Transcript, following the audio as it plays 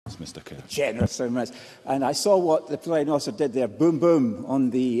minutes, Mr Kerr. Generous 7 minutes. And I saw what the presiding officer did there, boom, boom, on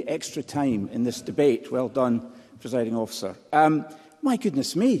the extra time in this debate. Well done, presiding officer. My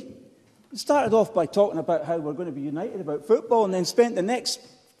goodness me. We started off by talking about how we're going to be united about football and then spent the next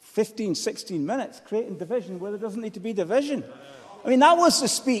 15, 16 minutes creating division where there doesn't need to be division. I mean, that was the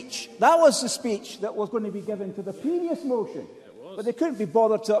speech. That was the speech that was going to be given to the previous motion. But they couldn't be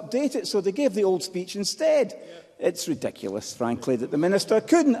bothered to update it, so they gave the old speech instead. It's ridiculous, frankly, that the Minister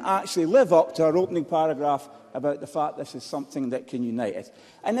couldn't actually live up to her opening paragraph about the fact this is something that can unite it.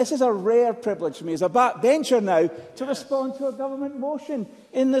 And this is a rare privilege for me as a backbencher now to respond to a government motion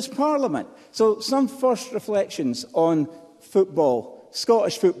in this Parliament. So some first reflections on football,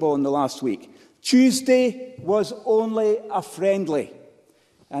 Scottish football in the last week. Tuesday was only a friendly.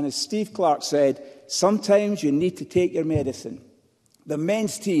 And as Steve Clarke said, sometimes you need to take your medicine. The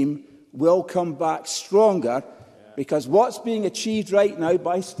men's team will come back stronger because what's being achieved right now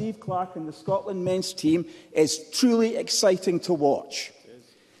by Steve Clarke and the Scotland men's team is truly exciting to watch.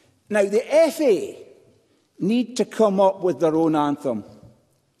 Now, the FA need to come up with their own anthem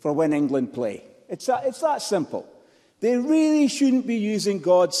for when England play. It's that simple. They really shouldn't be using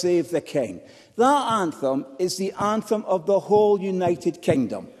God Save the King. That anthem is the anthem of the whole United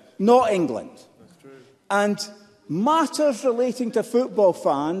Kingdom, not England. That's true. And matters relating to football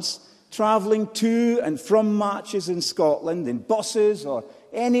fans travelling to and from matches in Scotland in buses or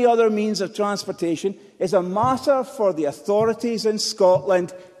any other means of transportation is a matter for the authorities in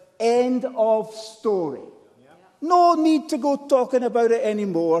Scotland. End of story. No need to go talking about it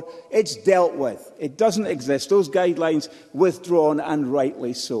anymore. It's dealt with. It doesn't exist. Those guidelines withdrawn, and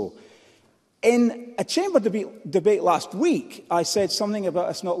rightly so. In a chamber debate last week, I said something about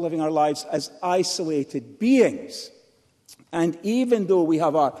us not living our lives as isolated beings. And even though we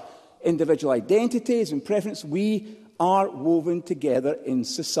have our individual identities and preferences, we are woven together in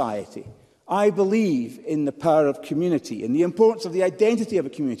society. I believe in the power of community, in the importance of the identity of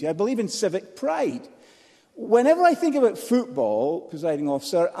a community. I believe in civic pride. Whenever I think about football, presiding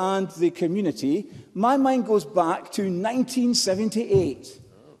officer, and the community, my mind goes back to 1978.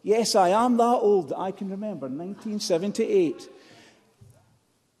 Yes, I am that old that I can remember, 1978.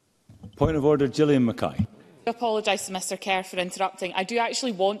 Point of order, Gillian Mackay. I apologise to Mr Kerr for interrupting. I do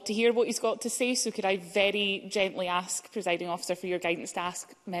actually want to hear what he's got to say, so could I very gently ask, presiding officer, for your guidance to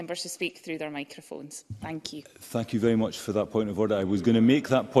ask members to speak through their microphones. Thank you. Thank you very much for that point of order. I was going to make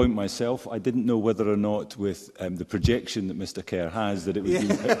that point myself. I didn't know whether or not, with the projection that Mr Kerr has, that it would be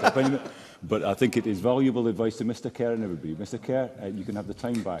picked up. But I think it is valuable advice to Mr Kerr and everybody. Mr Kerr, you can have the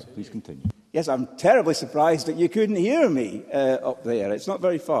time back. Please continue. Yes, I'm terribly surprised that you couldn't hear me up there. It's not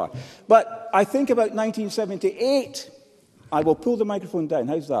very far. But I think about 1978. I will pull the microphone down.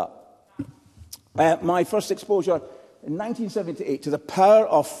 How's that? My first exposure in 1978 to the power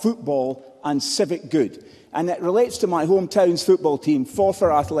of football and civic good. And it relates to my hometown's football team,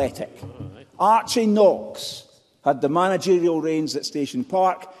 Forfar Athletic. Archie Knox had the managerial reins at Station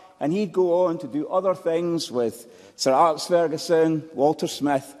Park, and he'd go on to do other things with Sir Alex Ferguson, Walter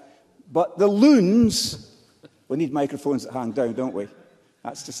Smith. But the Loons, we need microphones that hang down, don't we?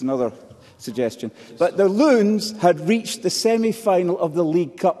 That's just another suggestion. But the Loons had reached the semi-final of the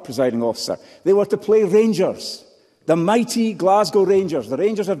League Cup, presiding officer. They were to play Rangers, the mighty Glasgow Rangers, the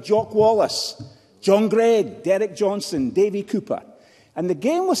Rangers of Jock Wallace, John Gregg, Derek Johnson, Davy Cooper. And the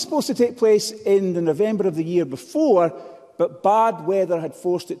game was supposed to take place in the November of the year before, but bad weather had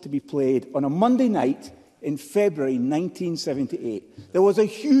forced it to be played on a Monday night in February 1978. There was a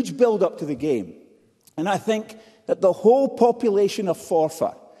huge build-up to the game. And I think that the whole population of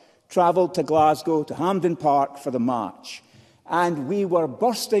Forfar travelled to Glasgow, to Hampden Park for the match. And we were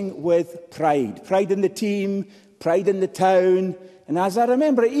bursting with pride. Pride in the team, pride in the town. And as I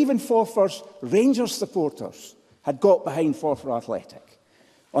remember, even Forfar's Rangers supporters had got behind Forfar Athletic.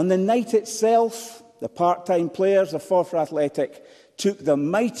 On the night itself, the part-time players of Forfar Athletic took the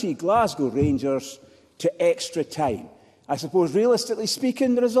mighty Glasgow Rangers to extra time. I suppose, realistically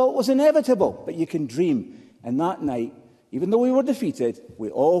speaking, the result was inevitable, but you can dream. And that night, even though we were defeated,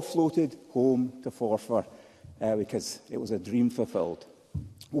 we all floated home to Forfar because it was a dream fulfilled.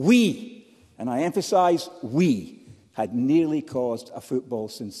 We, and I emphasise we, had nearly caused a football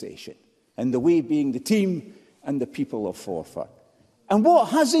sensation, and the we being the team and the people of Forfar. And what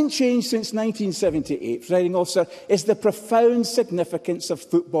hasn't changed since 1978, presiding officer, is the profound significance of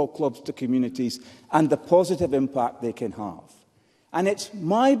football clubs to communities and the positive impact they can have. And it's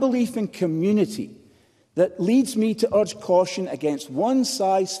my belief in community that leads me to urge caution against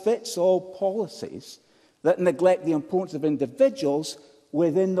one-size-fits-all policies that neglect the importance of individuals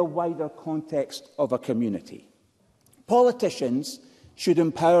within the wider context of a community. Politicians should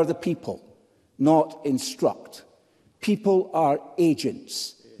empower the people, not instruct. People are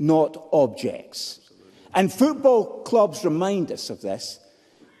agents, not objects. And football clubs remind us of this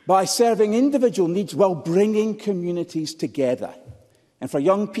by serving individual needs while bringing communities together. And for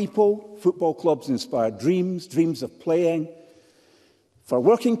young people, football clubs inspire dreams, dreams of playing. For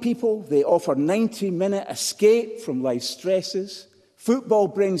working people, they offer 90-minute escape from life's stresses. Football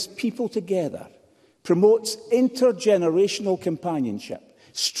brings people together, promotes intergenerational companionship,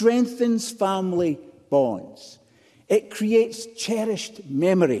 strengthens family bonds. It creates cherished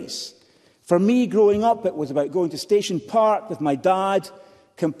memories. For me, growing up, it was about going to Station Park with my dad,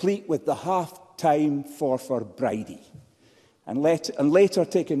 complete with the half-time Forfar Bridie, and later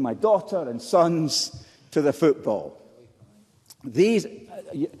taking my daughter and sons to the football. Those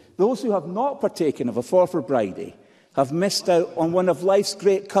who have not partaken of a Forfar Bridie have missed out on one of life's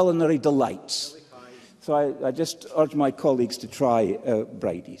great culinary delights. So I just urge my colleagues to try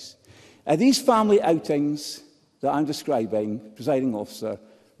Bridies. These family outings that I'm describing, Presiding Officer,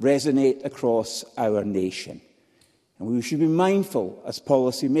 resonate across our nation. And we should be mindful as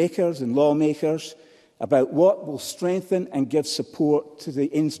policymakers and lawmakers about what will strengthen and give support to the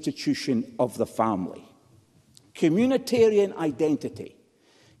institution of the family. Communitarian identity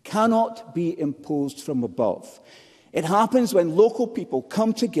cannot be imposed from above. It happens when local people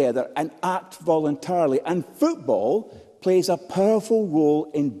come together and act voluntarily, and football plays a powerful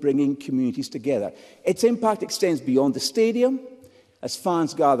role in bringing communities together. Its impact extends beyond the stadium, as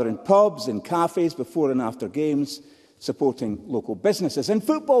fans gather in pubs and cafes before and after games, supporting local businesses. And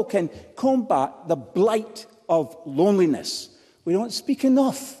football can combat the blight of loneliness. We don't speak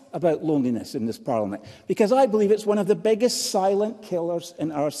enough about loneliness in this Parliament, because I believe it's one of the biggest silent killers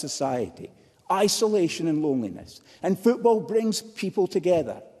in our society. Isolation and loneliness. And football brings people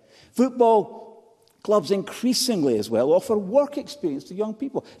together. Football clubs increasingly as well offer work experience to young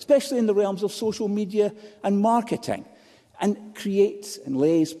people, especially in the realms of social media and marketing, and creates and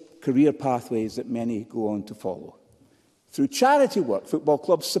lays career pathways that many go on to follow. Through charity work, football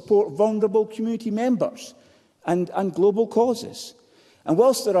clubs support vulnerable community members and global causes. And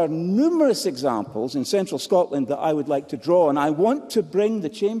whilst there are numerous examples in central Scotland that I would like to draw on, I want to bring the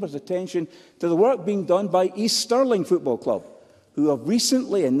Chamber's attention to the work being done by East Stirling Football Club, who have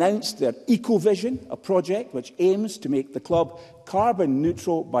recently announced their Ecovision, a project which aims to make the club carbon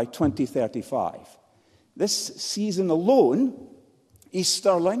neutral by 2035. This season alone, East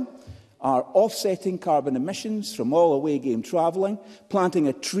Stirling are offsetting carbon emissions from all away game travelling, planting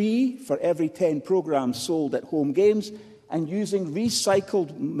a tree for every 10 programmes sold at home games, and using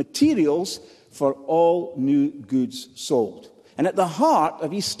recycled materials for all new goods sold. And at the heart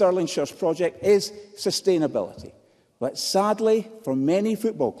of East Stirlingshire's project is sustainability. But sadly, for many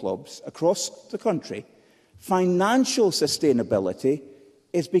football clubs across the country, financial sustainability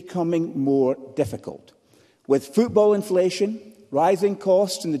is becoming more difficult. With football inflation, rising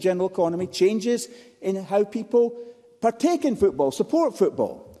costs in the general economy, changes in how people partake in football, support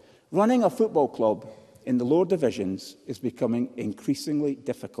football, running a football club in the lower divisions is becoming increasingly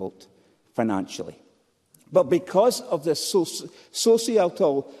difficult financially. But because of the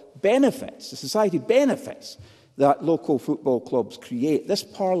societal benefits, the society benefits that local football clubs create, this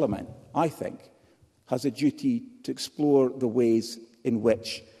Parliament, I think, has a duty to explore the ways in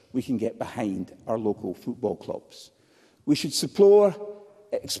which we can get behind our local football clubs. We should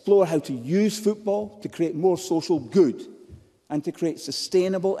explore how to use football to create more social good and to create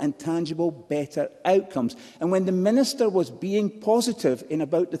sustainable and tangible better outcomes. And when the Minister was being positive in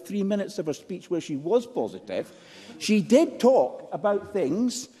about the 3 minutes of her speech where she was positive, she did talk about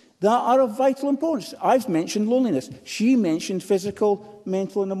things that are of vital importance. I've mentioned loneliness. She mentioned physical,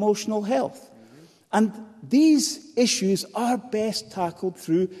 mental and emotional health. And these issues are best tackled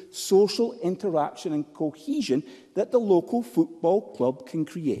through social interaction and cohesion that the local football club can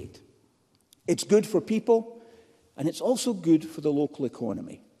create. It's good for people, and it's also good for the local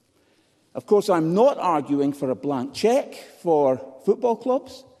economy. Of course, I'm not arguing for a blank cheque for football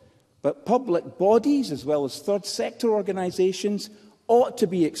clubs, but public bodies, as well as third sector organisations, ought to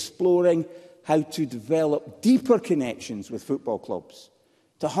be exploring how to develop deeper connections with football clubs,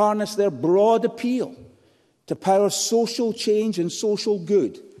 to harness their broad appeal, to power social change and social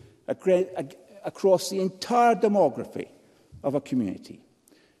good across the entire demography of a community.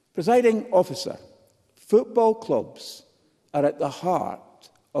 Presiding Officer, football clubs are at the heart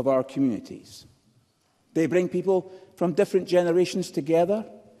of our communities. They bring people from different generations together.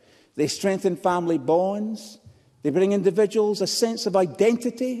 They strengthen family bonds. They bring individuals a sense of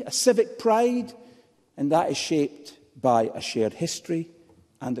identity, a civic pride, and that is shaped by a shared history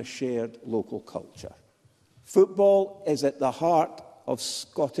and a shared local culture. Football is at the heart of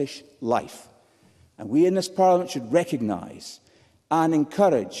Scottish life. And we in this Parliament should recognise and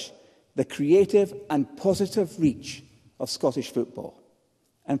encourage the creative and positive reach of Scottish football.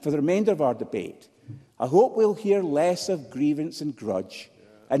 And for the remainder of our debate, I hope we'll hear less of grievance and grudge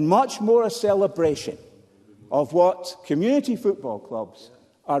and much more a celebration of what community football clubs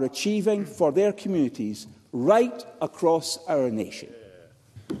are achieving for their communities right across our nation.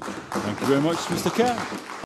 Thank you very much, Mr Kerr.